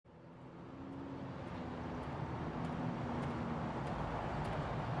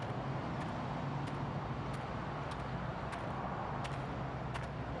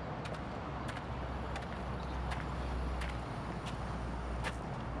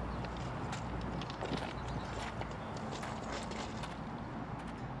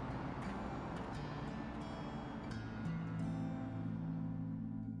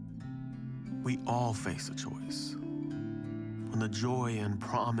We all face a choice. When the joy and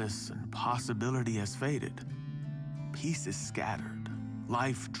promise and possibility has faded, peace is scattered,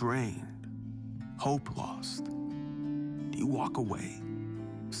 life drained, hope lost. Do you walk away,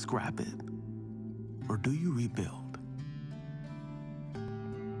 scrap it, or do you rebuild?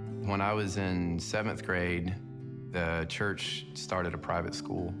 When I was in 7th grade, the church started a private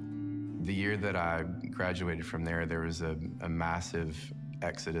school. The year that I graduated from there was a massive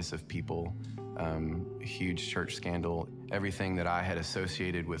exodus of people, huge church scandal. Everything that I had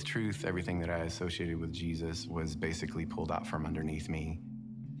associated with truth, everything that I associated with Jesus was basically pulled out from underneath me.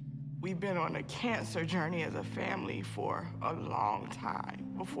 We've been on a cancer journey as a family for a long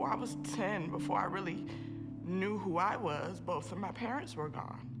time. Before I was 10, before I really knew who I was, both of my parents were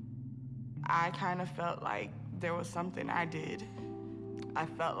gone. I kind of felt like there was something I did. I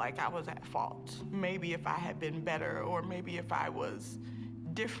felt like I was at fault. Maybe if I had been better, or maybe if I was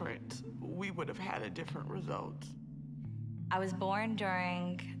different, we would have had a different result. I was born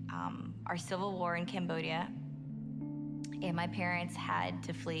during our civil war in Cambodia, and my parents had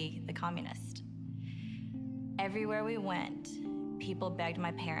to flee the communists. Everywhere we went, people begged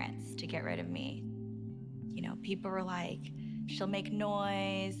my parents to get rid of me. You know, people were like, she'll make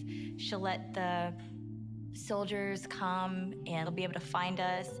noise, she'll let the soldiers come and they'll be able to find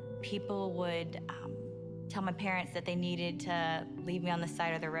us. People would tell my parents that they needed to leave me on the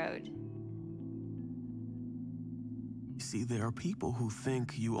side of the road. You see, there are people who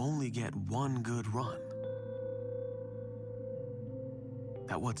think you only get one good run.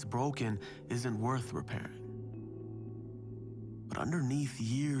 That what's broken isn't worth repairing. But underneath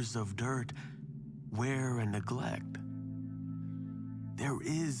years of dirt, wear, and neglect, there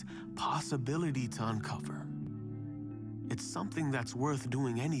is possibility to uncover. It's something that's worth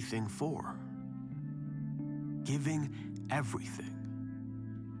doing anything for. Giving everything.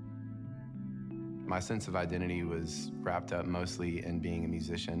 My sense of identity was wrapped up mostly in being a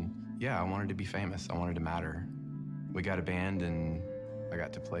musician. Yeah, I wanted to be famous. I wanted to matter. We got a band, and I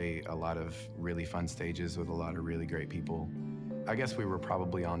got to play a lot of really fun stages with a lot of really great people. I guess we were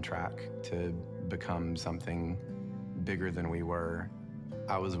probably on track to become something bigger than we were.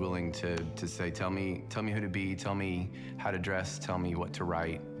 I was willing to say, tell me who to be, tell me how to dress, tell me what to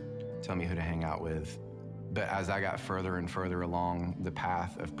write, tell me who to hang out with. But as I got further and further along the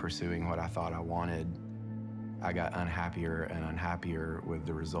path of pursuing what I thought I wanted, I got unhappier and unhappier with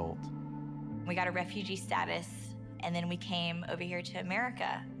the result. We got a refugee status, and then we came over here to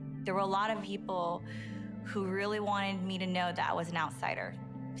America. There were a lot of people who really wanted me to know that I was an outsider.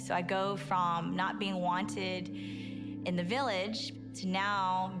 So I go from not being wanted in the village to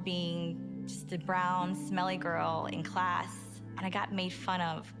now being just a brown, smelly girl in class, and I got made fun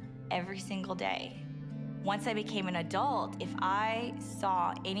of every single day. Once I became an adult, if I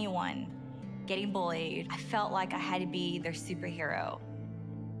saw anyone getting bullied, I felt like I had to be their superhero.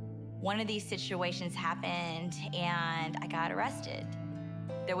 One of these situations happened and I got arrested.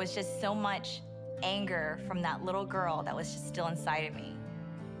 There was just so much anger from that little girl that was just still inside of me.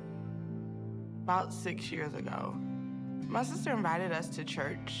 About 6 years ago, my sister invited us to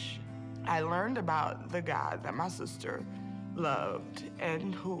church. I learned about the God that my sister loved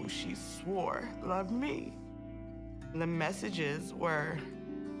and who she swore loved me. The messages were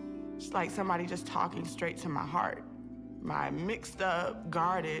just like somebody just talking straight to my heart. My mixed up,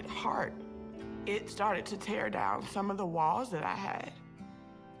 guarded heart. It started to tear down some of the walls that I had.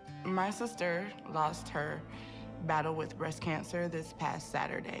 My sister lost her battle with breast cancer this past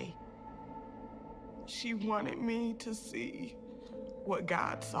Saturday. She wanted me to see what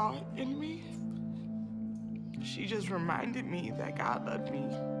God saw in me. She just reminded me that God loved me.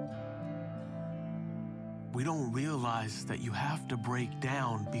 We don't realize that you have to break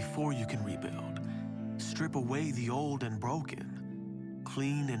down before you can rebuild. Strip away the old and broken.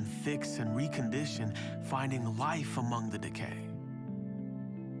 Clean and fix and recondition, finding life among the decay.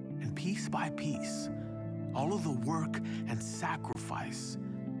 And piece by piece, all of the work and sacrifice,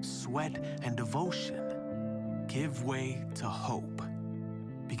 sweat and devotion give way to hope.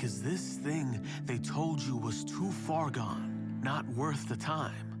 Because this thing they told you was too far gone, not worth the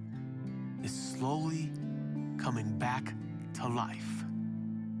time, is slowly coming back to life.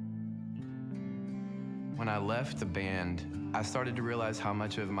 When I left the band, I started to realize how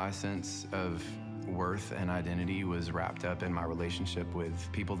much of my sense of worth and identity was wrapped up in my relationship with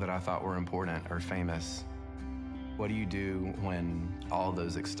people that I thought were important or famous. What do you do when all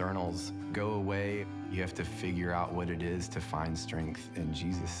those externals go away? You have to figure out what it is to find strength in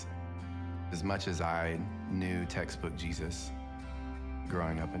Jesus. As much as I knew textbook Jesus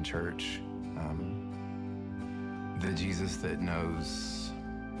growing up in church, the Jesus that knows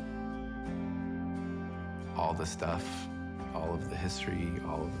all the stuff, all of the history,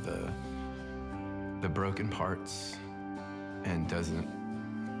 all of the broken parts, and doesn't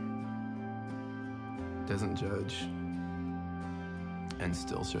judge, and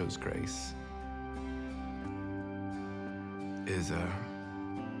still shows grace, is a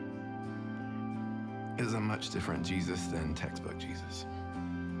much different Jesus than textbook Jesus.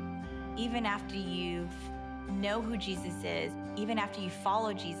 Even after you know who Jesus is, even after you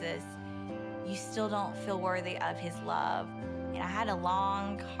follow Jesus, you still don't feel worthy of his love. And I had a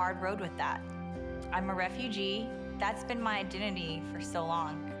long, hard road with that. I'm a refugee. That's been my identity for so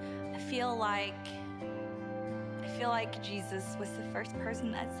long. I feel like Jesus was the first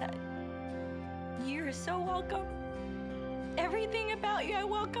person that said, "You're so welcome. Everything about you I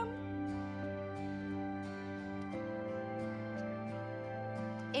welcome."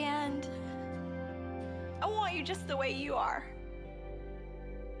 And I want you just the way you are.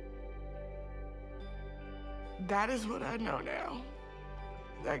 That is what I know now,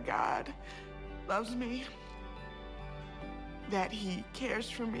 that God loves me, that he cares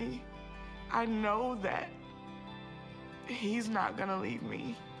for me. I know that he's not gonna leave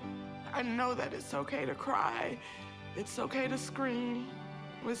me. I know that it's okay to cry. It's okay to scream.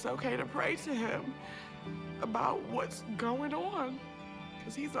 It's okay to pray to him about what's going on,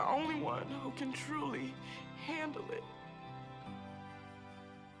 because he's the only one who can truly handle it.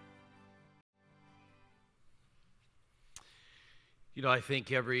 You know, I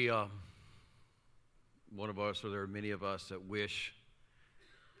think every one of us, or there are many of us, that wish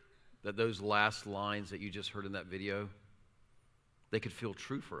that those last lines that you just heard in that video, they could feel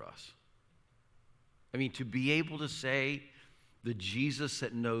true for us. I mean, to be able to say, the Jesus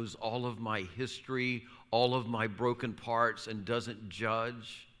that knows all of my history, all of my broken parts, and doesn't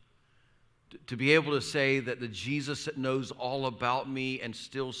judge. To be able to say that the Jesus that knows all about me and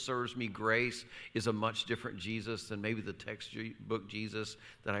still serves me grace is a much different Jesus than maybe the textbook Jesus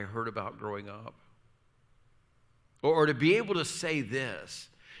that I heard about growing up. Or to be able to say this,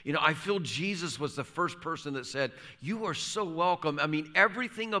 you know, I feel Jesus was the first person that said, "You are so welcome. I mean,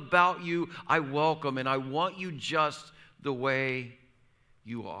 everything about you I welcome, and I want you just the way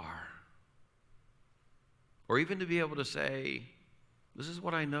you are." Or even to be able to say, this is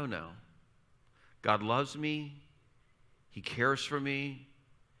what I know now. God loves me, he cares for me,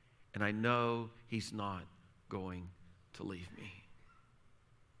 and I know he's not going to leave me.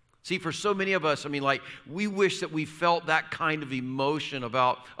 See, for so many of us, I mean, like, we wish that we felt that kind of emotion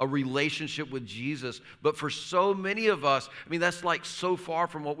about a relationship with Jesus. But for so many of us, I mean, that's like so far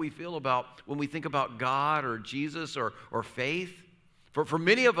from what we feel about when we think about God or Jesus or faith. For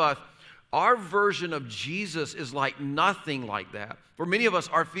many of us, our version of Jesus is like nothing like that. For many of us,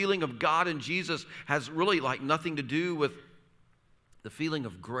 our feeling of God and Jesus has really like nothing to do with the feeling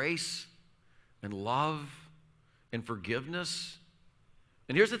of grace and love and forgiveness.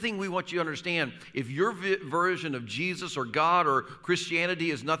 And here's the thing we want you to understand. If your version of Jesus or God or Christianity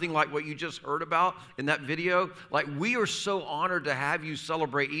is nothing like what you just heard about in that video, like, we are so honored to have you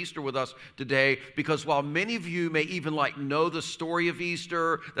celebrate Easter with us today, because while many of you may even like know the story of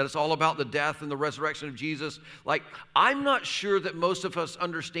Easter, that it's all about the death and the resurrection of Jesus, like, I'm not sure that most of us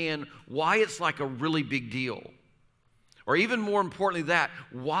understand why it's like a really big deal. Or even more importantly that,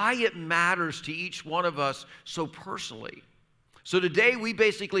 why it matters to each one of us so personally. So today we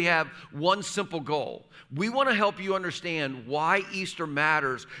basically have one simple goal. We want to help you understand why Easter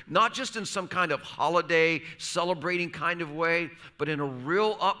matters, not just in some kind of holiday celebrating kind of way, but in a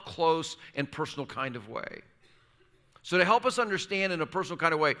real up close and personal kind of way. So to help us understand in a personal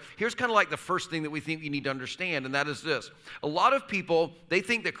kind of way, here's kind of like the first thing that we think you need to understand, and that is this. A lot of people, they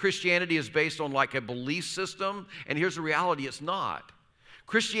think that Christianity is based on like a belief system, and here's the reality, it's not.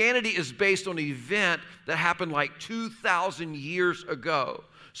 Christianity is based on an event that happened like 2,000 years ago.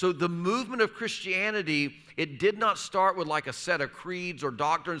 So the movement of Christianity, it did not start with like a set of creeds or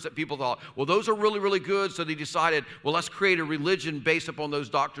doctrines that people thought, well, those are really, really good, so they decided, well, let's create a religion based upon those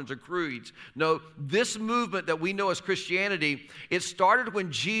doctrines or creeds. No, this movement that we know as Christianity, it started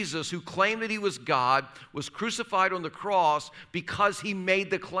when Jesus, who claimed that he was God, was crucified on the cross because he made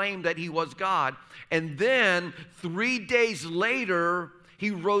the claim that he was God. And then 3 days later, he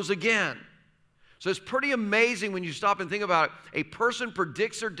rose again. So it's pretty amazing when you stop and think about it. A person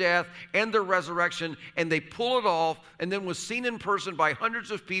predicts their death and their resurrection, and they pull it off, and then was seen in person by hundreds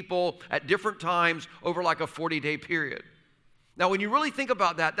of people at different times over like a 40-day period. Now, when you really think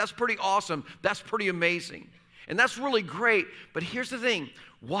about that, that's pretty awesome. That's pretty amazing. And that's really great. But here's the thing.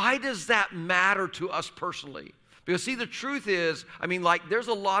 Why does that matter to us personally? Because see, the truth is, there's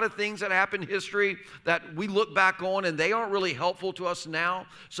a lot of things that happen in history that we look back on and they aren't really helpful to us now.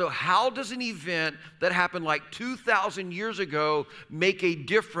 So how does an event that happened like 2,000 years ago make a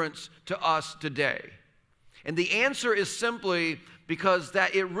difference to us today? And the answer is simply because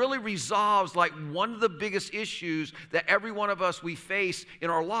that it really resolves like one of the biggest issues that every one of us we face in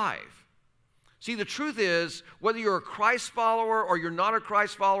our life. See, the truth is, whether you're a Christ follower or you're not a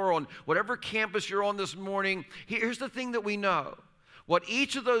Christ follower on whatever campus you're on this morning, here's the thing that we know. What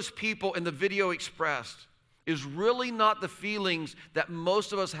each of those people in the video expressed is really not the feelings that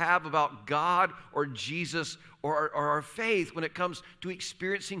most of us have about God or Jesus or our faith when it comes to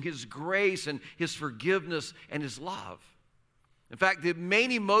experiencing His grace and His forgiveness and His love. In fact, the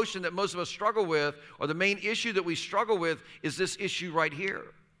main emotion that most of us struggle with, or the main issue that we struggle with, is this issue right here.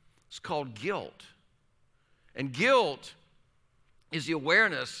 It's called guilt. And guilt is the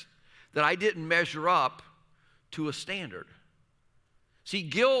awareness that I didn't measure up to a standard. See,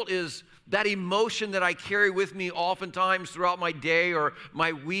 guilt is that emotion that I carry with me oftentimes throughout my day or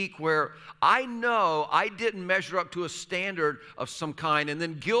my week where I know I didn't measure up to a standard of some kind, and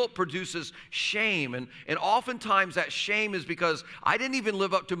then guilt produces shame. And oftentimes that shame is because I didn't even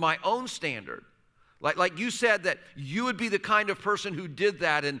live up to my own standard. Like you said that you would be the kind of person who did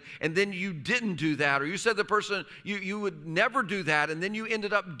that and then you didn't do that. Or you said the person you would never do that and then you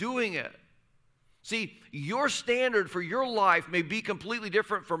ended up doing it. See, your standard for your life may be completely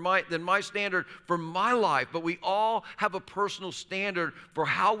different than my standard for my life, but we all have a personal standard for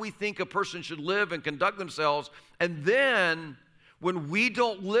how we think a person should live and conduct themselves. And then when we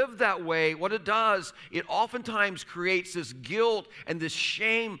don't live that way, what it does, it oftentimes creates this guilt and this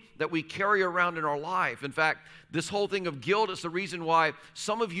shame that we carry around in our life. In fact, this whole thing of guilt is the reason why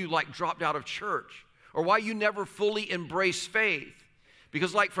some of you dropped out of church, or why you never fully embrace faith.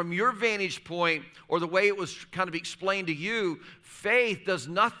 Because from your vantage point, or the way it was kind of explained to you, faith does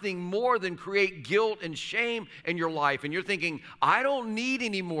nothing more than create guilt and shame in your life. And you're thinking, I don't need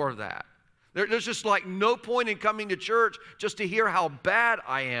any more of that. There's just no point in coming to church just to hear how bad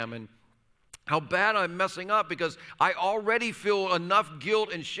I am and how bad I'm messing up, because I already feel enough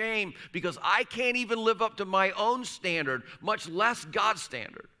guilt and shame because I can't even live up to my own standard, much less God's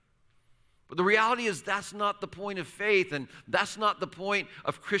standard. But the reality is that's not the point of faith, and that's not the point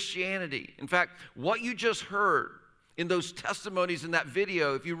of Christianity. In fact, what you just heard in those testimonies in that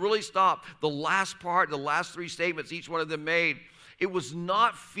video, if you really stop the last part, the last three statements each one of them made, it was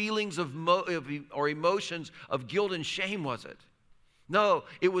not feelings or emotions of guilt and shame, was it? No,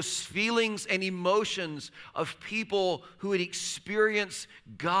 it was feelings and emotions of people who had experienced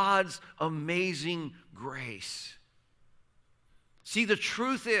God's amazing grace. See, the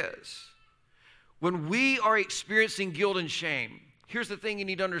truth is, when we are experiencing guilt and shame, here's the thing you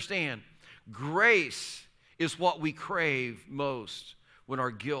need to understand. Grace is what we crave most when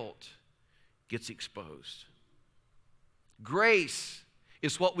our guilt gets exposed. Grace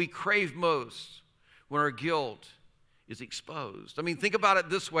is what we crave most when our guilt is exposed. Think about it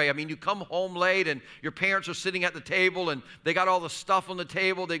this way. You come home late and your parents are sitting at the table and they got all the stuff on the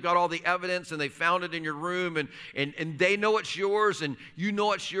table. They've got all the evidence and they found it in your room and they know it's yours and you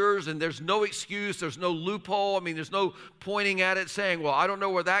know it's yours, and there's no excuse. There's no loophole. There's no pointing at it saying, well, I don't know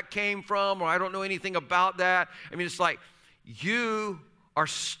where that came from, or I don't know anything about that. It's like you are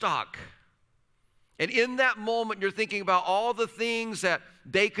stuck. And in that moment, you're thinking about all the things that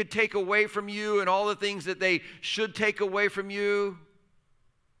they could take away from you and all the things that they should take away from you.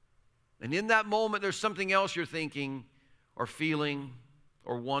 And in that moment, there's something else you're thinking or feeling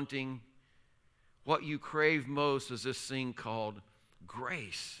or wanting. What you crave most is this thing called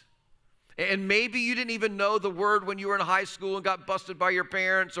grace. And maybe you didn't even know the word when you were in high school and got busted by your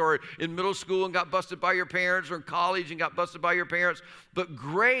parents, or in middle school and got busted by your parents, or in college and got busted by your parents. But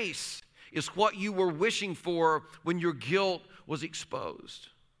grace is what you were wishing for when your guilt was exposed.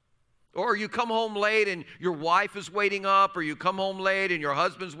 Or you come home late and your wife is waiting up, or you come home late and your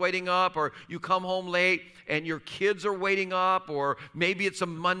husband's waiting up, or you come home late and your kids are waiting up, or maybe it's a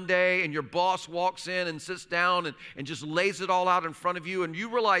Monday and your boss walks in and sits down and just lays it all out in front of you, and you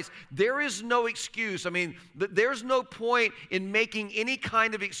realize there is no excuse. There's no point in making any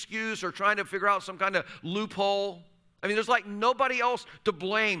kind of excuse or trying to figure out some kind of loophole. There's nobody else to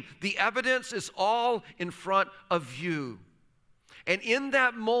blame. The evidence is all in front of you. And in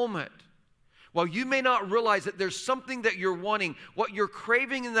that moment, while you may not realize that there's something that you're wanting, what you're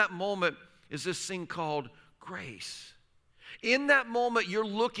craving in that moment is this thing called grace. In that moment, you're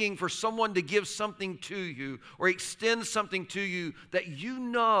looking for someone to give something to you or extend something to you that you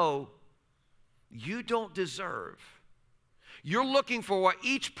know you don't deserve. You're looking for what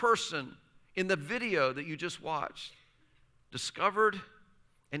each person in the video that you just watched, discovered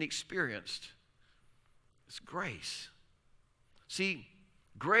and experienced, is grace. See,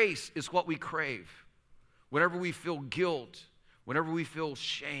 grace is what we crave whenever we feel guilt, whenever we feel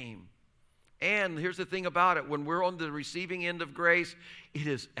shame. And here's the thing about it, when we're on the receiving end of grace, it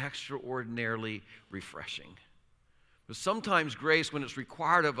is extraordinarily refreshing. But sometimes grace, when it's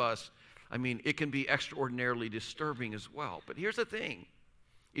required of us, it can be extraordinarily disturbing as well. But here's the thing.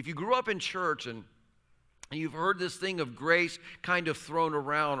 If you grew up in church and you've heard this thing of grace kind of thrown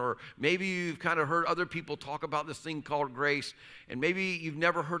around, or maybe you've kind of heard other people talk about this thing called grace, and maybe you've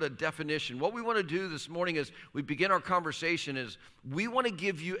never heard a definition. What we want to do this morning as we begin our conversation is we want to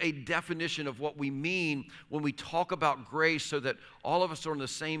give you a definition of what we mean when we talk about grace so that all of us are on the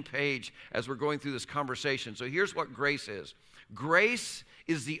same page as we're going through this conversation. So here's what grace is. Grace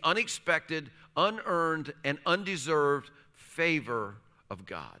is the unexpected, unearned, and undeserved favor of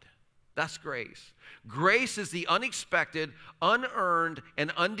God. That's grace. Grace is the unexpected, unearned,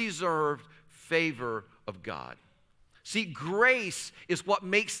 and undeserved favor of God. See, grace is what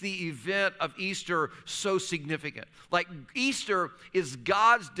makes the event of Easter so significant. Like, Easter is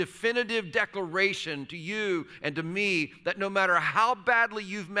God's definitive declaration to you and to me that no matter how badly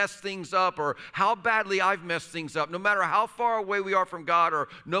you've messed things up, or how badly I've messed things up, no matter how far away we are from God, or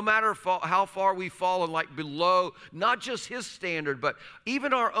no matter how far we've fallen like below, not just His standard, but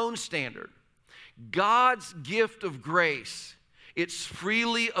even our own standard, God's gift of grace, it's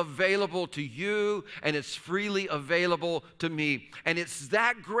freely available to you, and it's freely available to me. And it's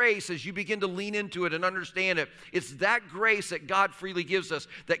that grace, as you begin to lean into it and understand it, it's that grace that God freely gives us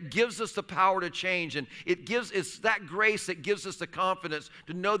that gives us the power to change. And it's that grace that gives us the confidence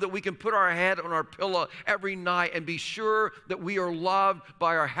to know that we can put our head on our pillow every night and be sure that we are loved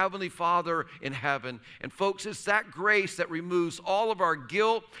by our Heavenly Father in heaven. And folks, it's that grace that removes all of our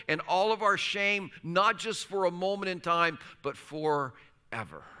guilt and all of our shame, not just for a moment in time, but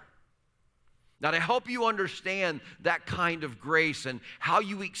forever. Now, to help you understand that kind of grace and how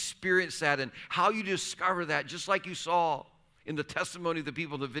you experience that and how you discover that, just like you saw in the testimony of the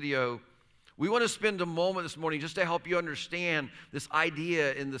people in the video, we want to spend a moment this morning just to help you understand this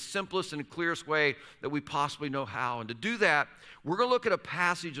idea in the simplest and clearest way that we possibly know how. And to do that, we're going to look at a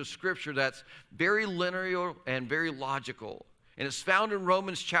passage of Scripture that's very linear and very logical. And it's found in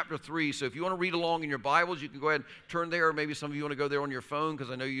Romans chapter 3. So if you want to read along in your Bibles, you can go ahead and turn there. Or maybe some of you want to go there on your phone,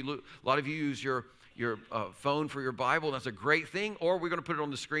 because I know a lot of you use your phone for your Bible. And that's a great thing. Or we're going to put it on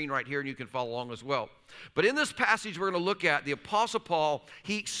the screen right here, and you can follow along as well. But in this passage we're going to look at, the Apostle Paul,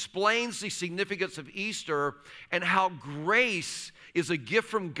 he explains the significance of Easter and how grace is a gift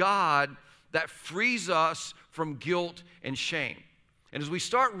from God that frees us from guilt and shame. And as we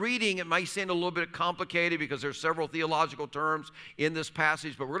start reading, it might seem a little bit complicated because there's several theological terms in this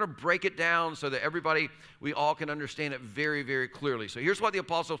passage, but we're going to break it down so that we all can understand it very, very clearly. So here's what the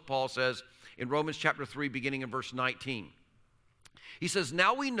Apostle Paul says in Romans chapter 3, beginning in verse 19. He says,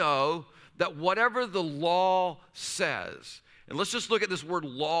 "Now we know that whatever the law says," and let's just look at this word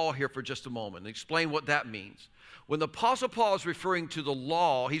law here for just a moment and explain what that means. When the Apostle Paul is referring to the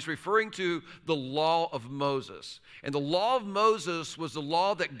law, he's referring to the law of Moses. And the law of Moses was the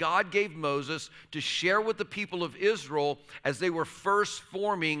law that God gave Moses to share with the people of Israel as they were first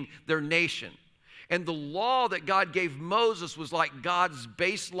forming their nation. And the law that God gave Moses was like God's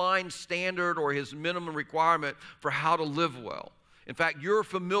baseline standard or his minimum requirement for how to live well. In fact, you're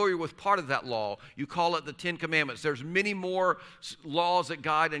familiar with part of that law. You call it the Ten Commandments. There's many more laws that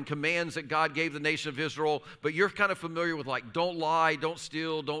God and commands that God gave the nation of Israel, but you're kind of familiar with, like, don't lie, don't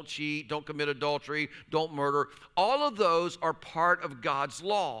steal, don't cheat, don't commit adultery, don't murder. All of those are part of God's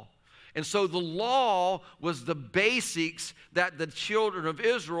law. And so the law was the basics that the children of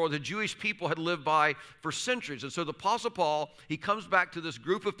Israel, the Jewish people, had lived by for centuries. And so the Apostle Paul, he comes back to this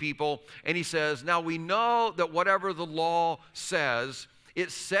group of people and he says, "Now we know that whatever the law says,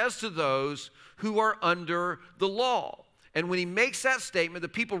 it says to those who are under the law." And when he makes that statement, the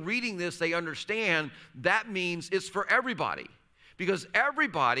people reading this, they understand that means it's for everybody, because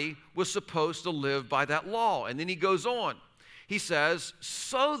everybody was supposed to live by that law. And then he goes on. He says,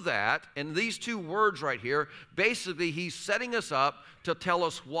 so that, and these two words right here, basically he's setting us up to tell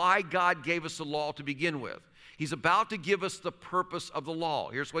us why God gave us the law to begin with. He's about to give us the purpose of the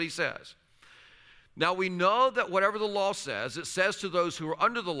law. Here's what he says. "Now we know that whatever the law says, it says to those who are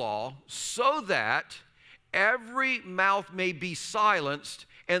under the law, so that every mouth may be silenced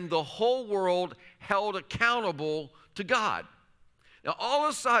and the whole world held accountable to God." Now, all of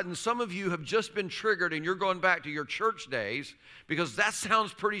a sudden, some of you have just been triggered and you're going back to your church days, because that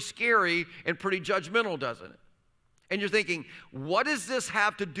sounds pretty scary and pretty judgmental, doesn't it? And you're thinking, what does this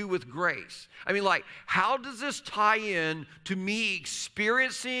have to do with grace? I mean, like, how does this tie in to me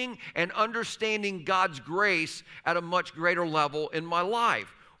experiencing and understanding God's grace at a much greater level in my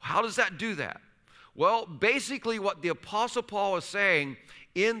life? How does that do that? Well, basically what the Apostle Paul is saying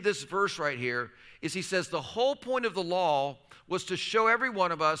in this verse right here is he says the whole point of the law was to show every one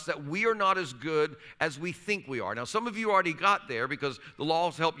of us that we are not as good as we think we are. Now, some of you already got there because the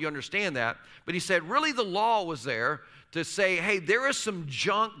laws help you understand that. But he said, really, the law was there to say, hey, there is some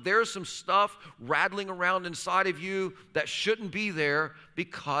junk, there is some stuff rattling around inside of you that shouldn't be there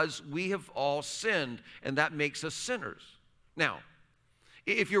because we have all sinned, and that makes us sinners. Now,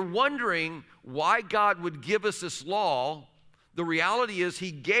 if you're wondering why God would give us this law, the reality is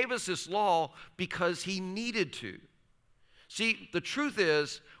he gave us this law because he needed to. See, the truth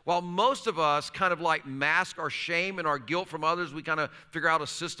is, while most of us kind of like mask our shame and our guilt from others, we kind of figure out a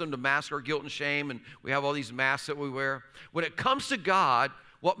system to mask our guilt and shame, and we have all these masks that we wear. When it comes to God,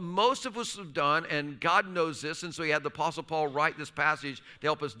 what most of us have done, and God knows this, and so he had the Apostle Paul write this passage to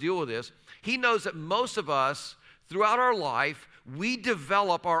help us deal with this. He knows that most of us, throughout our life, we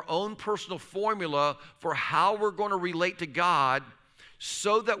develop our own personal formula for how we're going to relate to God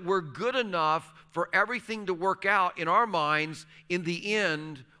so that we're good enough for everything to work out in our minds in the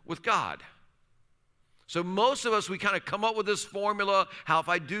end with God. So most of us, we kind of come up with this formula, how if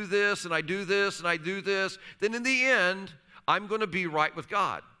I do this and I do this and I do this, then in the end, I'm going to be right with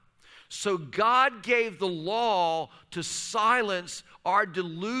God. So God gave the law to silence our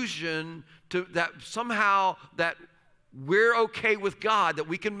delusion that somehow that we're okay with God, that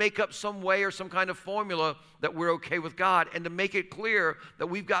we can make up some way or some kind of formula that we're okay with God, and to make it clear that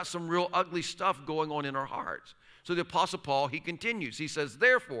we've got some real ugly stuff going on in our hearts. So the Apostle Paul, he continues. He says,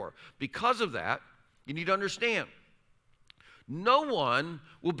 therefore, because of that, you need to understand, no one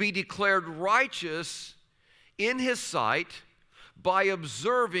will be declared righteous in his sight by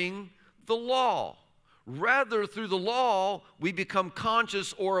observing the law. Rather, through the law, we become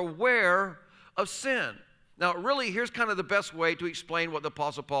conscious or aware of sin. Now, really, here's kind of the best way to explain what the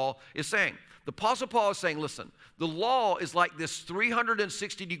Apostle Paul is saying. The Apostle Paul is saying, listen, the law is like this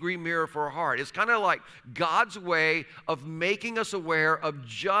 360-degree mirror for our heart. It's kind of like God's way of making us aware of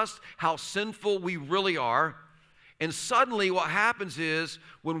just how sinful we really are. And suddenly what happens is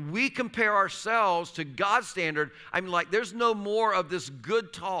when we compare ourselves to God's standard, I mean, like, there's no more of this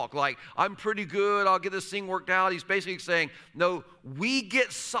good talk, like, I'm pretty good, I'll get this thing worked out. He's basically saying, no, we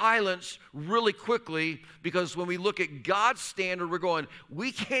get silenced really quickly because when we look at God's standard, we're going,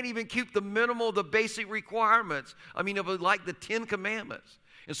 we can't even keep the minimal, the basic requirements. I mean, of like the 10 Commandments.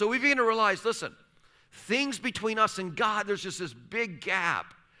 And so we begin to realize, listen, things between us and God, there's just this big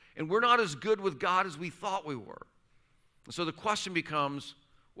gap. And we're not as good with God as we thought we were. And so the question becomes,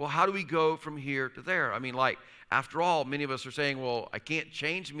 well, how do we go from here to there? I mean, like, after all, many of us are saying, well, I can't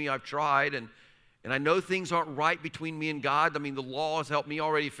change me. I've tried, and I know things aren't right between me and God. I mean, the law has helped me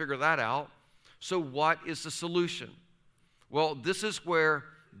already figure that out. So what is the solution? Well, this is where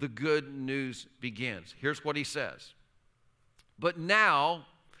the good news begins. Here's what he says. But now,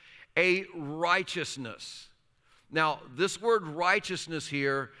 a righteousness. Now, this word righteousness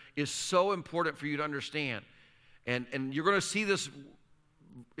here is so important for you to understand. And you're going to see this,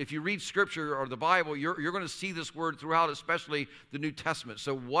 if you read Scripture or the Bible, you're going to see this word throughout, especially the New Testament.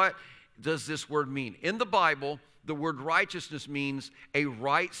 So what does this word mean? In the Bible, the word righteousness means a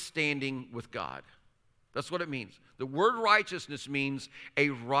right standing with God. That's what it means. The word righteousness means a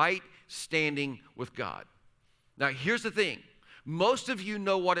right standing with God. Now, here's the thing. Most of you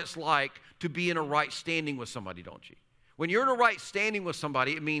know what it's like to be in a right standing with somebody, don't you? When you're in a right standing with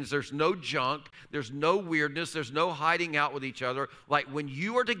somebody, it means there's no junk, there's no weirdness, there's no hiding out with each other. Like when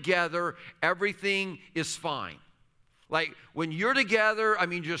you are together, everything is fine. Like when you're together, I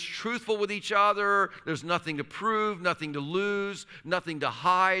mean, just truthful with each other, there's nothing to prove, nothing to lose, nothing to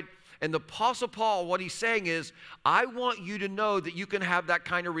hide. And the Apostle Paul, what he's saying is, I want you to know that you can have that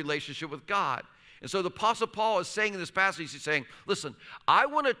kind of relationship with God. And so the Apostle Paul is saying in this passage, he's saying, listen, I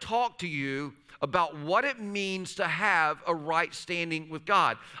want to talk to you about what it means to have a right standing with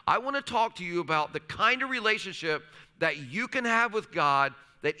God. I want to talk to you about the kind of relationship that you can have with God,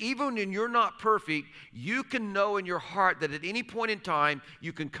 that even when you're not perfect, you can know in your heart that at any point in time,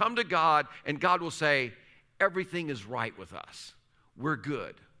 you can come to God and God will say, everything is right with us. We're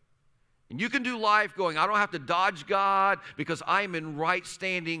good. And you can do life going, I don't have to dodge God because I'm in right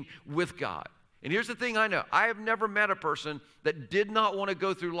standing with God. And here's the thing I know. I have never met a person that did not want to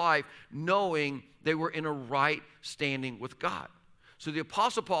go through life knowing they were in a right standing with God. So the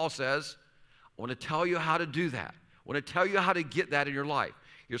Apostle Paul says, I want to tell you how to do that. I want to tell you how to get that in your life.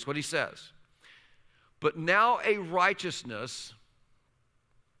 Here's what he says. But now a righteousness,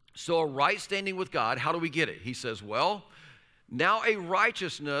 so a right standing with God, how do we get it? He says, well, now a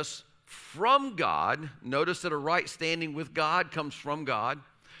righteousness from God. Notice that a right standing with God comes from God.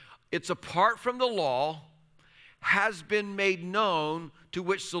 It's apart from the law, has been made known, to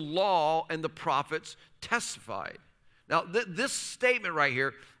which the law and the prophets testified. Now, this statement right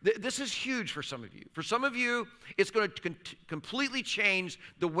here, this is huge for some of you. For some of you, it's going to completely change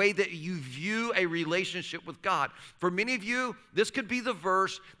the way that you view a relationship with God. For many of you, this could be the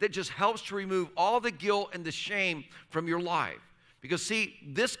verse that just helps to remove all the guilt and the shame from your life. Because, see,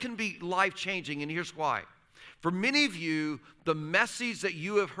 this can be life-changing, and here's why. For many of you, the message that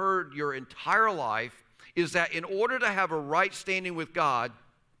you have heard your entire life is that in order to have a right standing with God,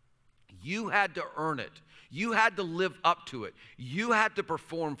 you had to earn it. You had to live up to it. You had to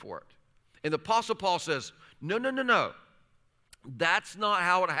perform for it. And the Apostle Paul says, no, no, no, no. That's not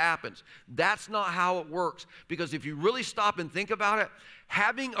how it happens. That's not how it works. Because if you really stop and think about it,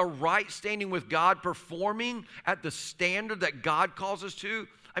 having a right standing with God, performing at the standard that God calls us to,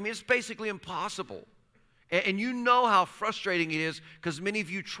 I mean, it's basically impossible. And you know how frustrating it is because many of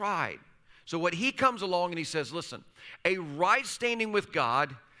you tried. So when he comes along and he says, listen, a right standing with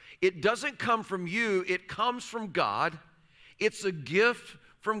God, it doesn't come from you, it comes from God. It's a gift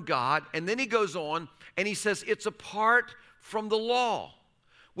from God. And then he goes on and he says it's apart from the law,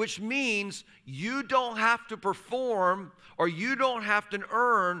 which means you don't have to perform or you don't have to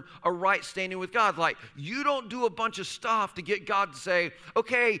earn a right standing with God. Like, you don't do a bunch of stuff to get God to say,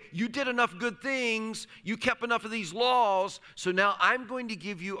 okay, you did enough good things, you kept enough of these laws, so now I'm going to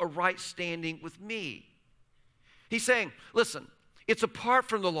give you a right standing with me. He's saying, listen, it's apart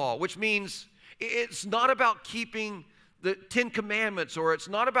from the law, which means it's not about keeping the 10 Commandments, or it's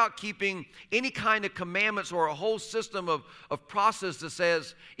not about keeping any kind of commandments or a whole system of process that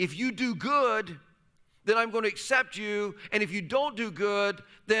says, if you do good, then I'm going to accept you, and if you don't do good,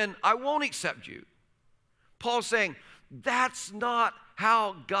 then I won't accept you. Paul's saying, that's not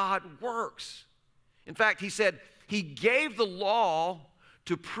how God works. In fact, he said, he gave the law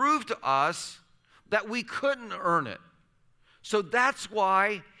to prove to us that we couldn't earn it. So that's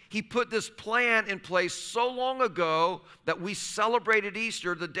why he put this plan in place so long ago that we celebrated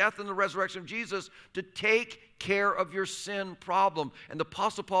Easter, the death and the resurrection of Jesus, to take care of your sin problem. And the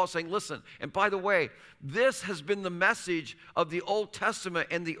Apostle Paul is saying, listen, and by the way, this has been the message of the Old Testament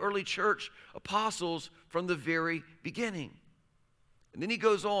and the early church apostles from the very beginning. And then he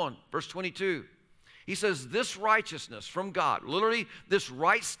goes on, verse 22. He says, this righteousness from God, literally this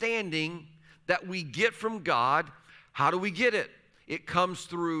right standing that we get from God, how do we get it? It comes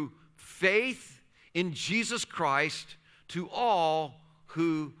through faith in Jesus Christ to all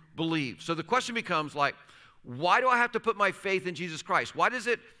who believe. So the question becomes like, why do I have to put my faith in Jesus Christ? Why does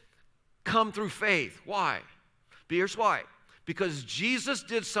it come through faith? Why? But here's why. Because Jesus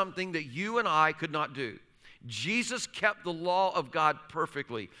did something that you and I could not do. Jesus kept the law of God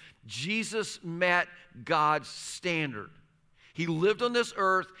perfectly. Jesus met God's standard. He lived on this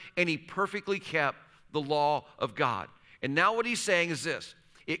earth and he perfectly kept the law of God. And now what he's saying is this.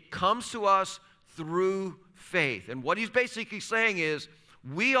 It comes to us through faith. And what he's basically saying is,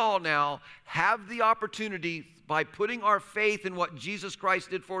 we all now have the opportunity by putting our faith in what Jesus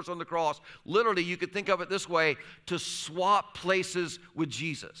Christ did for us on the cross. Literally, you could think of it this way, to swap places with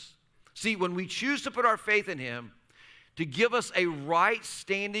Jesus. See, when we choose to put our faith in him, to give us a right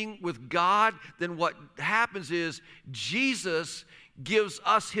standing with God, then what happens is Jesus gives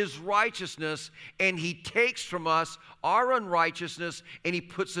us his righteousness, and he takes from us our unrighteousness and he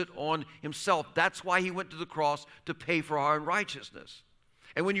puts it on himself. That's why he went to the cross, to pay for our unrighteousness.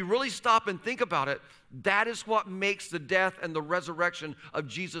 And when you really stop and think about it, that is what makes the death and the resurrection of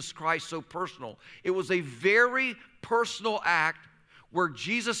Jesus Christ so personal. It was a very personal act where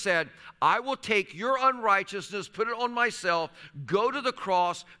Jesus said, I will take your unrighteousness, put it on myself, go to the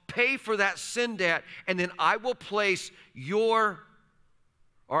cross, pay for that sin debt, and then I will place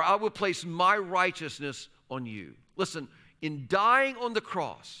my righteousness on you. Listen, in dying on the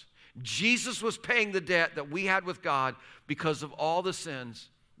cross, Jesus was paying the debt that we had with God because of all the sins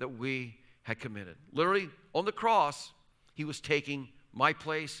that we had committed. Literally, on the cross, he was taking my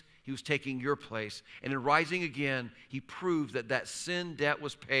place, he was taking your place. And in rising again, he proved that that sin debt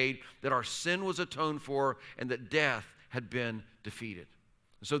was paid, that our sin was atoned for, and that death had been defeated.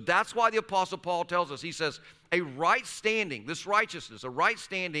 So that's why the Apostle Paul tells us, he says, a right standing, this righteousness, a right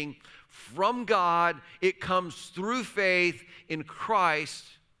standing from God, it comes through faith in Christ.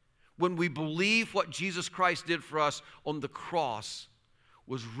 When we believe what Jesus Christ did for us on the cross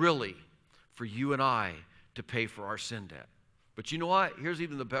was really for you and I to pay for our sin debt. But you know what? Here's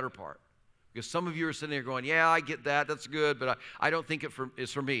even the better part. Because some of you are sitting there going, yeah, I get that. That's good, but I don't think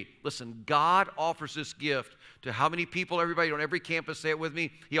it's for me. Listen, God offers this gift to how many people? Everybody on every campus, say it with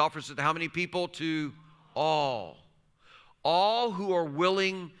me. He offers it to how many people? To all. All who are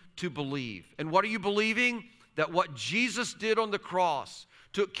willing to believe. And what are you believing? That what Jesus did on the cross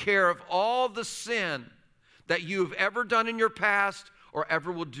took care of all the sin that you have ever done in your past or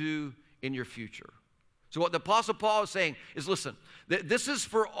ever will do in your future. So what the Apostle Paul is saying is, listen, this is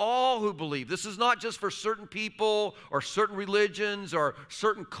for all who believe. This is not just for certain people or certain religions or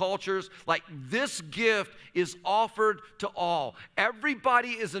certain cultures. Like, this gift is offered to all. Everybody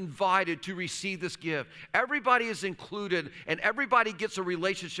is invited to receive this gift. Everybody is included, and everybody gets a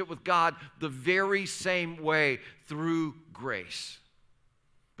relationship with God the very same way, through grace.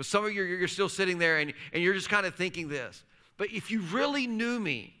 But some of you, you're still sitting there and you're just kind of thinking this. But if you really knew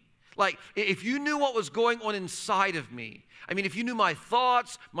me, like, if you knew what was going on inside of me, I mean, if you knew my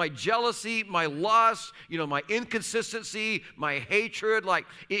thoughts, my jealousy, my lust, my inconsistency, my hatred, like,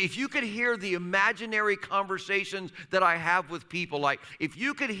 if you could hear the imaginary conversations that I have with people, like, if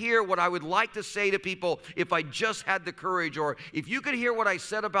you could hear what I would like to say to people if I just had the courage, or if you could hear what I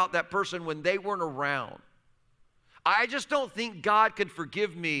said about that person when they weren't around, I just don't think God could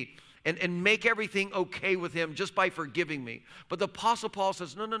forgive me and make everything okay with him just by forgiving me. But the Apostle Paul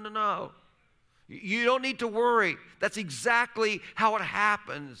says, no. You don't need to worry. That's exactly how it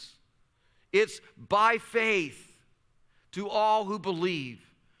happens. It's by faith to all who believe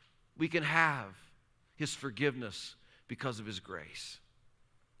we can have his forgiveness because of his grace.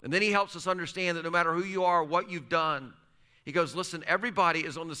 And then he helps us understand that no matter who you are, what you've done, he goes, listen, everybody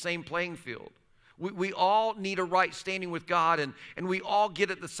is on the same playing field. We all need a right standing with God, and we all get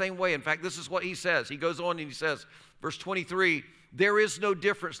it the same way. In fact, this is what he says. He goes on and he says, verse 23, there is no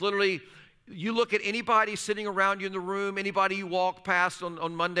difference. Literally, you look at anybody sitting around you in the room, anybody you walk past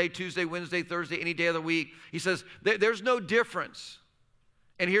on Monday, Tuesday, Wednesday, Thursday, any day of the week. He says, there's no difference.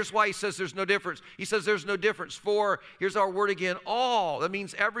 And here's why he says there's no difference. He says there's no difference. For, here's our word again, all. That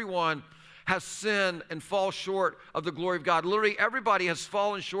means everyone has sinned and fall short of the glory of God. Literally, everybody has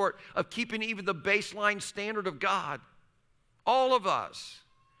fallen short of keeping even the baseline standard of God. All of us.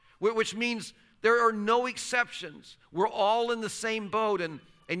 Which means there are no exceptions. We're all in the same boat. And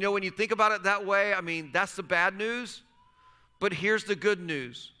when you think about it that way, I mean, that's the bad news. But here's the good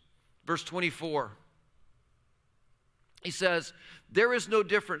news. Verse 24. He says, there is no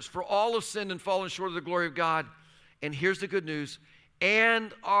difference, for all have sinned and fallen short of the glory of God. And here's the good news.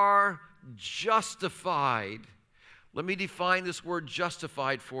 And are justified. Let me define this word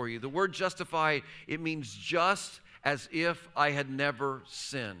justified for you. The word justified, it means just as if I had never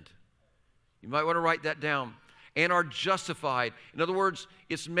sinned. You might want to write that down. And are justified. In other words,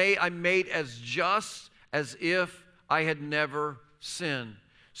 I'm made as just as if I had never sinned.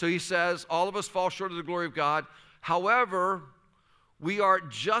 So he says, all of us fall short of the glory of God. However, we are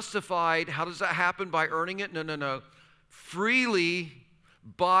justified. How does that happen? By earning it? No. Freely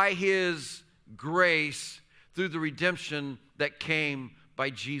by his grace through the redemption that came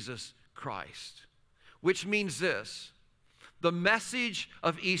by Jesus Christ. Which means this: the message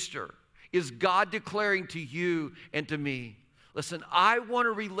of Easter is God declaring to you and to me, listen, I want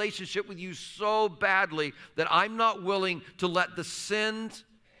a relationship with you so badly that I'm not willing to let the sins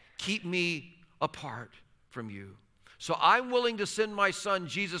keep me apart from you. So I'm willing to send my son,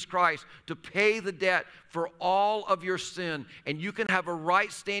 Jesus Christ, to pay the debt for all of your sin. And you can have a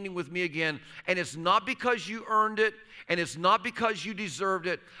right standing with me again. And it's not because you earned it, and it's not because you deserved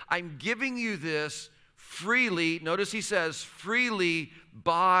it. I'm giving you this freely. Notice he says, freely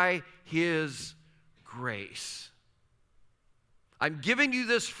by his grace. I'm giving you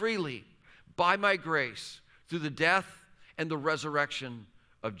this freely by my grace through the death and the resurrection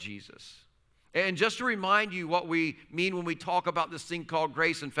of Jesus. And just to remind you what we mean when we talk about this thing called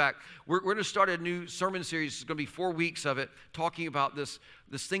grace, in fact, we're going to start a new sermon series. It's going to be 4 weeks of it, talking about this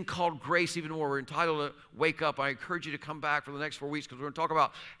thing called grace even more. We're entitled to Wake Up. I encourage you to come back for the next 4 weeks, because we're going to talk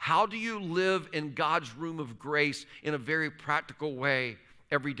about how do you live in God's room of grace in a very practical way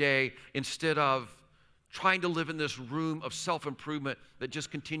every day, instead of trying to live in this room of self-improvement that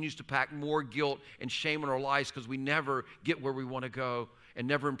just continues to pack more guilt and shame in our lives because we never get where we want to go and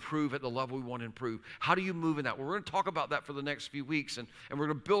never improve at the level we want to improve. How do you move in that? Well, we're going to talk about that for the next few weeks, and we're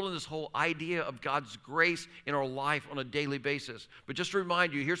going to build on this whole idea of God's grace in our life on a daily basis. But just to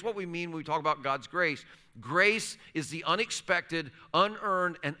remind you, here's what we mean when we talk about God's grace. Grace is the unexpected,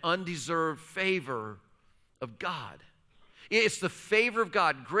 unearned, and undeserved favor of God. It's the favor of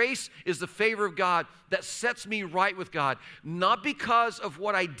God. Grace is the favor of God that sets me right with God, not because of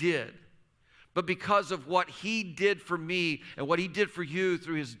what I did, but because of what he did for me and what he did for you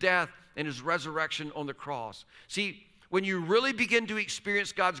through his death and his resurrection on the cross. See, when you really begin to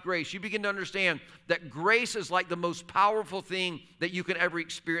experience God's grace, you begin to understand that grace is like the most powerful thing that you can ever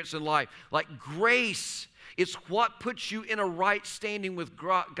experience in life. Like grace, it's what puts you in a right standing with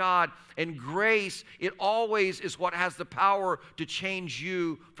God. And grace, it always is what has the power to change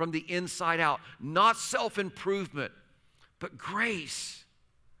you from the inside out. Not self-improvement, but grace.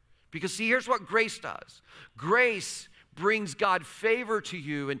 Because see, here's what grace does. Grace brings God favor to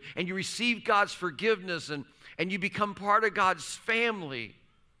you, and you receive God's forgiveness, and you become part of God's family.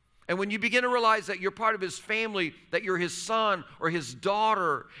 And when you begin to realize that you're part of his family, that you're his son or his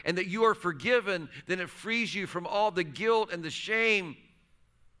daughter, and that you are forgiven, then it frees you from all the guilt and the shame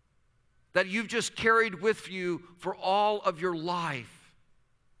that you've just carried with you for all of your life.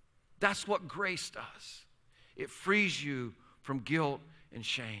 That's what grace does. It frees you from guilt and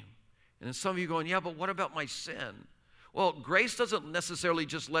shame. And then some of you going, yeah, but what about my sin? Well, grace doesn't necessarily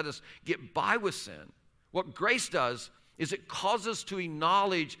just let us get by with sin. What grace does is it causes us to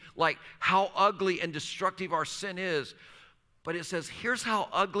acknowledge like how ugly and destructive our sin is. But it says, here's how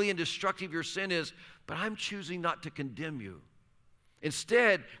ugly and destructive your sin is, but I'm choosing not to condemn you.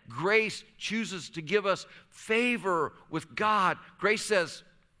 Instead, grace chooses to give us favor with God. Grace says,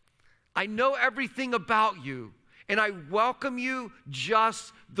 I know everything about you, and I welcome you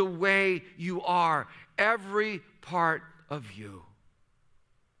just the way you are, every part of you.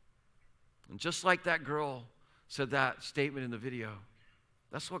 And just like that girl said that statement in the video,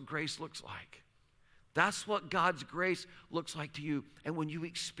 that's what grace looks like. That's what God's grace looks like to you. And when you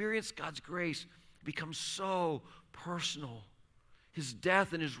experience God's grace, it becomes so personal. His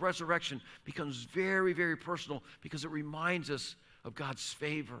death and his resurrection becomes very, very personal because it reminds us of God's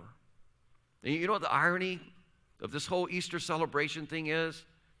favor. And you know what the irony of this whole Easter celebration thing is?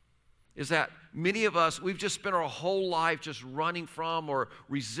 Is that many of us, we've just spent our whole life just running from or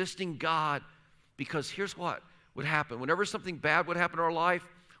resisting God, because here's what would happen. Whenever something bad would happen in our life,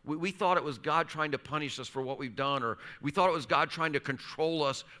 we thought it was God trying to punish us for what we've done, or we thought it was God trying to control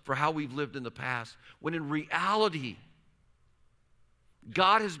us for how we've lived in the past, when in reality,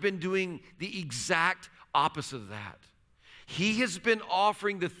 God has been doing the exact opposite of that. He has been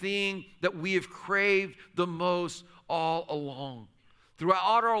offering the thing that we have craved the most all along.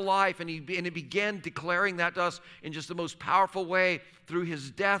 Throughout our life, and he began declaring that to us in just the most powerful way through his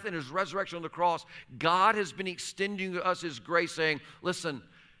death and his resurrection on the cross. God has been extending to us his grace, saying, listen,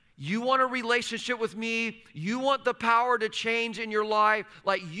 you want a relationship with me? You want the power to change in your life?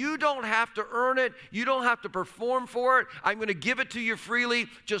 Like, you don't have to earn it. You don't have to perform for it. I'm going to give it to you freely.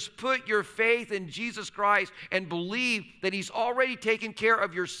 Just put your faith in Jesus Christ and believe that he's already taken care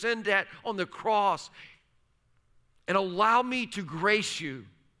of your sin debt on the cross. And allow me to grace you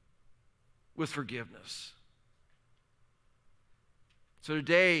with forgiveness. So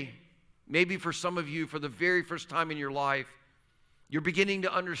today, maybe for some of you, for the very first time in your life, you're beginning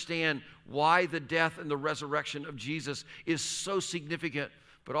to understand why the death and the resurrection of Jesus is so significant,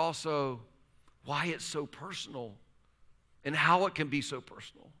 but also why it's so personal and how it can be so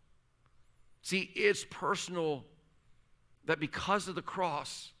personal. See, it's personal that because of the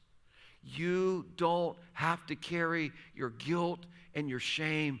cross, you don't have to carry your guilt and your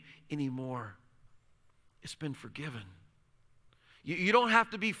shame anymore. It's been forgiven. You don't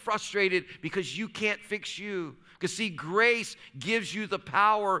have to be frustrated because you can't fix you. Because see, grace gives you the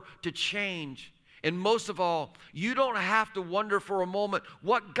power to change. And most of all, you don't have to wonder for a moment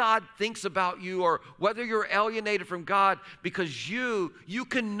what God thinks about you or whether you're alienated from God, because you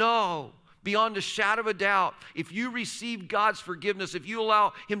can know beyond a shadow of a doubt, if you receive God's forgiveness, if you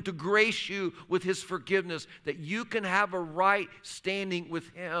allow him to grace you with his forgiveness, that you can have a right standing with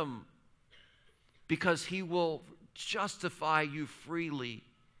him, because he will justify you freely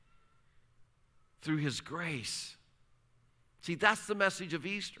through his grace. See, that's the message of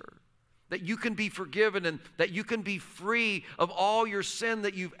Easter, that you can be forgiven and that you can be free of all your sin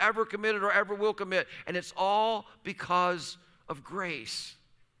that you've ever committed or ever will commit, and it's all because of grace.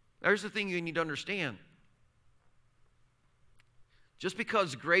 There's the thing you need to understand. Just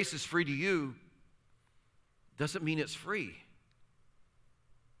because grace is free to you doesn't mean it's free.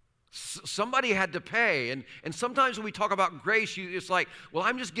 Somebody had to pay. And sometimes when we talk about grace, it's like, well,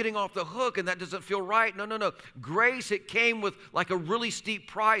 I'm just getting off the hook and that doesn't feel right. No. Grace, it came with like a really steep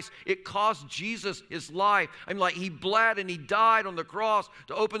price. It cost Jesus his life. I mean, like, he bled and he died on the cross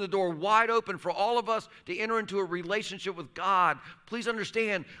to open the door wide open for all of us to enter into a relationship with God. Please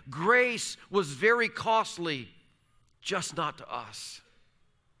understand, grace was very costly, just not to us.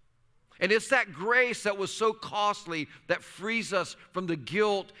 And it's that grace that was so costly that frees us from the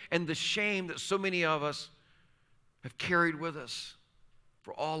guilt and the shame that so many of us have carried with us.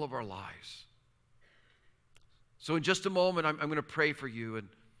 for all of our lives. So in just a moment, I'm going to pray for you. And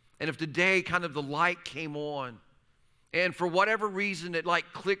if today kind of the light came on, and for whatever reason it like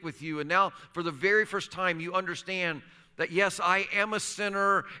clicked with you, and now for the very first time you understand that yes, I am a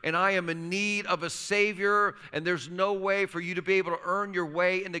sinner and I am in need of a Savior, and there's no way for you to be able to earn your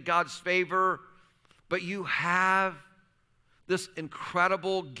way into God's favor, but you have this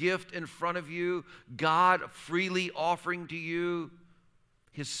incredible gift in front of you, God freely offering to you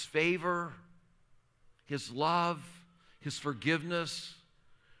His favor, His love, His forgiveness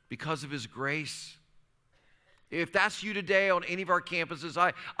because of His grace. If that's you today on any of our campuses,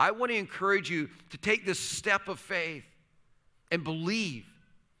 I want to encourage you to take this step of faith and believe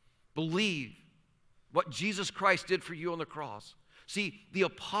what Jesus Christ did for you on the cross. See, the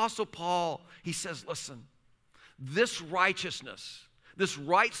Apostle Paul, he says, listen, this righteousness, this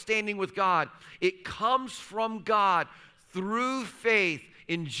right standing with God, it comes from God through faith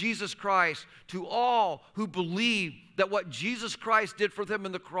in Jesus Christ to all who believe that what Jesus Christ did for them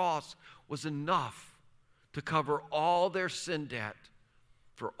in the cross was enough to cover all their sin debt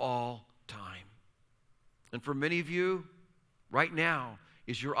for all time. And for many of you, right now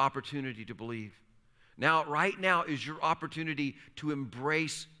is your opportunity to believe. Right now is your opportunity to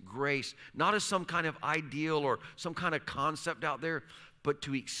embrace grace, not as some kind of ideal or some kind of concept out there, but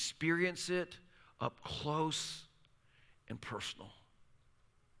to experience it up close and personal.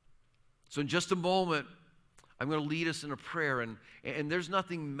 So in just a moment, I'm going to lead us in a prayer, and there's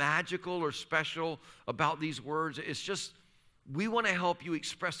nothing magical or special about these words. It's just we want to help you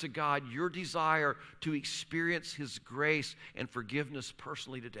express to God your desire to experience His grace and forgiveness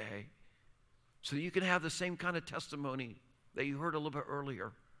personally today, so that you can have the same kind of testimony that you heard a little bit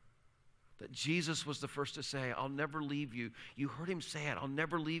earlier, that Jesus was the first to say, I'll never leave you. You heard Him say it, I'll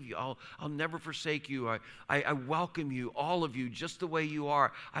never leave you. I'll never forsake you. I welcome you, all of you, just the way you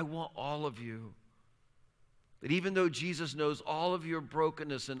are. I want all of you. That even though Jesus knows all of your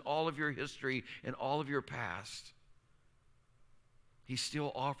brokenness and all of your history and all of your past, He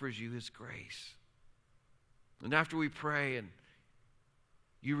still offers you His grace. And after we pray and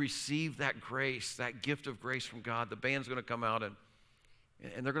you receive that grace, that gift of grace from God, the band's going to come out and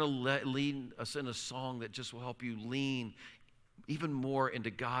they're going to lead us in a song that just will help you lean even more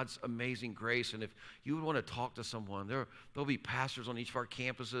into God's amazing grace. And if you would want to talk to someone, there'll be pastors on each of our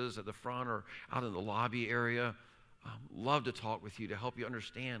campuses at the front or out in the lobby area. Love to talk with you to help you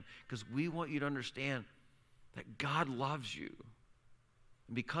understand, because we want you to understand that God loves you.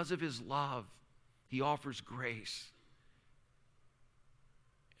 And because of His love, He offers grace.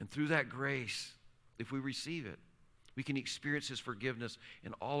 And through that grace, if we receive it, we can experience His forgiveness,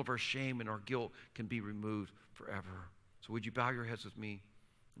 and all of our shame and our guilt can be removed forever. So would you bow your heads with me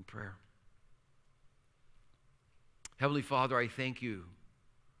in prayer? Heavenly Father, I thank you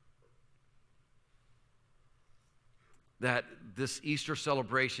that this Easter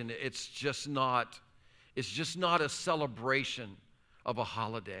celebration, it's just not a celebration of a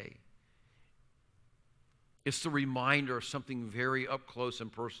holiday. It's the reminder of something very up close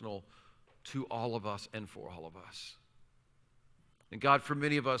and personal to all of us and for all of us. And God, for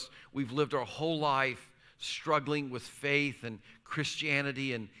many of us, we've lived our whole life struggling with faith and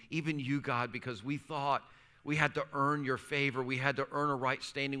Christianity, and even you, God, because we thought we had to earn your favor. We had to earn a right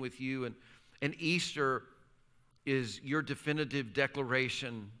standing with you. And Easter is your definitive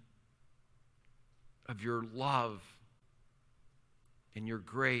declaration of your love and your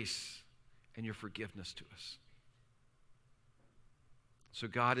grace and your forgiveness to us. So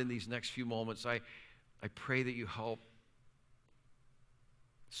God, in these next few moments, I pray that you help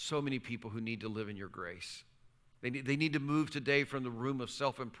so many people who need to live in your grace. They need to move today from the room of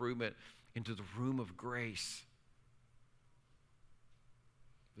self-improvement into the room of grace.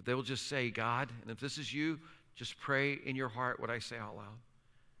 But they will just say, God, and if this is you, just pray in your heart what I say out loud.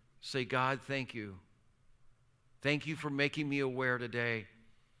 Say, God, thank you. Thank you for making me aware today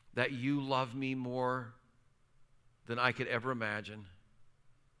that you love me more than I could ever imagine,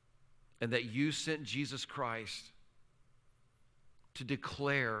 and that you sent Jesus Christ to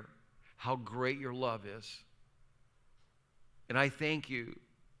declare how great your love is. And I thank you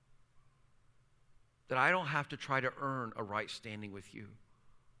that I don't have to try to earn a right standing with you,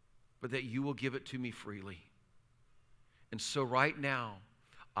 but that you will give it to me freely. And so right now,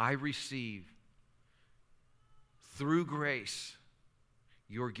 I receive, through grace,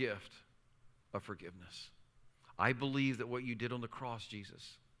 your gift of forgiveness. I believe that what you did on the cross,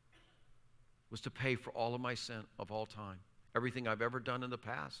 Jesus, was to pay for all of my sin of all time. Everything I've ever done in the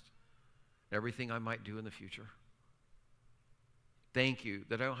past, everything I might do in the future. Thank you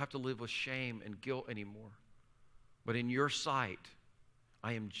that I don't have to live with shame and guilt anymore. But in your sight,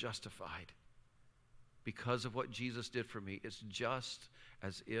 I am justified because of what Jesus did for me. It's just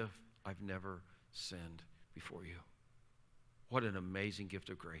as if I've never sinned before you. What an amazing gift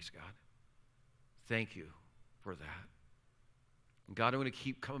of grace, God. Thank you for that. And God, I'm going to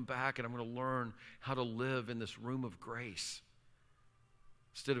keep coming back and I'm going to learn how to live in this room of grace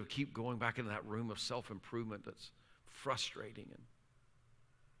instead of keep going back into that room of self-improvement that's frustrating. And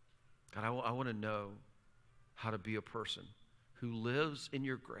God, I want to know how to be a person who lives in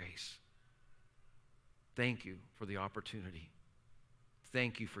your grace. Thank you for the opportunity.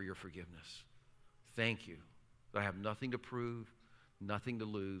 Thank you for your forgiveness. Thank you that I have nothing to prove, nothing to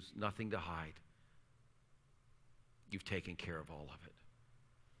lose, nothing to hide. You've taken care of all of it.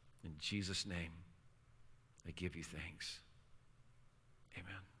 In Jesus' name, I give you thanks.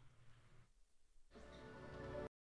 Amen.